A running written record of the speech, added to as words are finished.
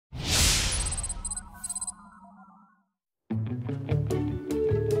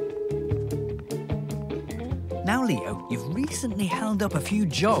Now, Leo, you've recently held up a few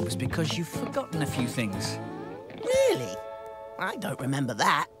jobs because you've forgotten a few things. Really? I don't remember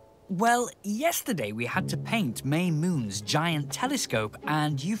that. Well, yesterday we had to paint May Moon's giant telescope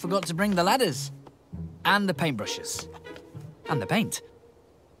and you forgot to bring the ladders. And the paintbrushes. And the paint.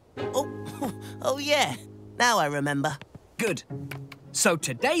 Oh yeah. Now I remember. Good. So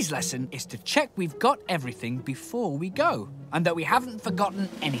today's lesson is to check we've got everything before we go and that we haven't forgotten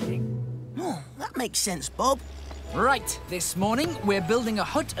anything. Oh, that makes sense, Bob. Right, this morning we're building a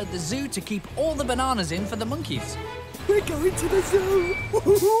hut at the zoo to keep all the bananas in for the monkeys. We're going to the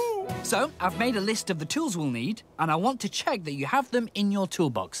zoo! So, I've made a list of the tools we'll need, and I want to check that you have them in your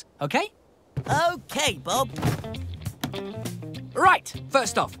toolbox, okay? Okay, Bob. Right,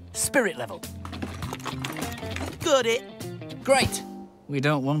 first off, spirit level. Got it. Great. We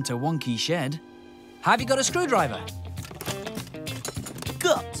don't want a wonky shed. Have you got a screwdriver?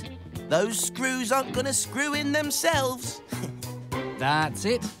 Got. Those screws aren't going to screw in themselves. That's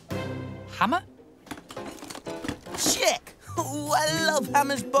it. Hammer? Check. Oh, I love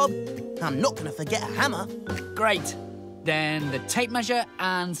hammers, Bob. I'm not going to forget a hammer. Great. Then the tape measure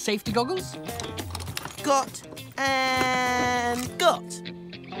and safety goggles? Got and got.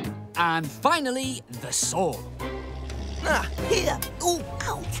 And finally, the saw. Ah, here. Oh,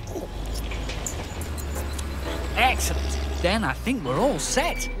 ouch. Oh. Excellent. Then I think we're all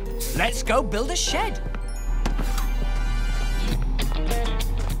set. Let's go build a shed.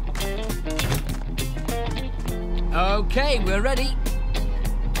 Okay, we're ready.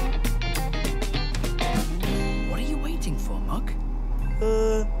 What are you waiting for, Muck?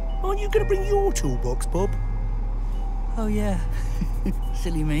 Aren't you going to bring your toolbox, Bob? Oh, yeah.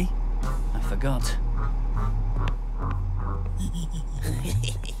 Silly me. I forgot.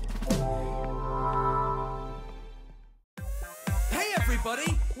 Hey,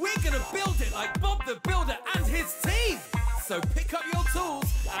 everybody! We're going to build it like Bob the Builder and his team! So pick up your tools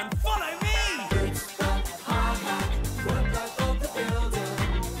and follow me!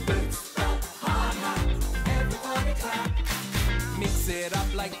 Mix it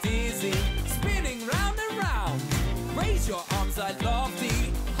up like dizzy, spinning round and round. Raise your arms like lofty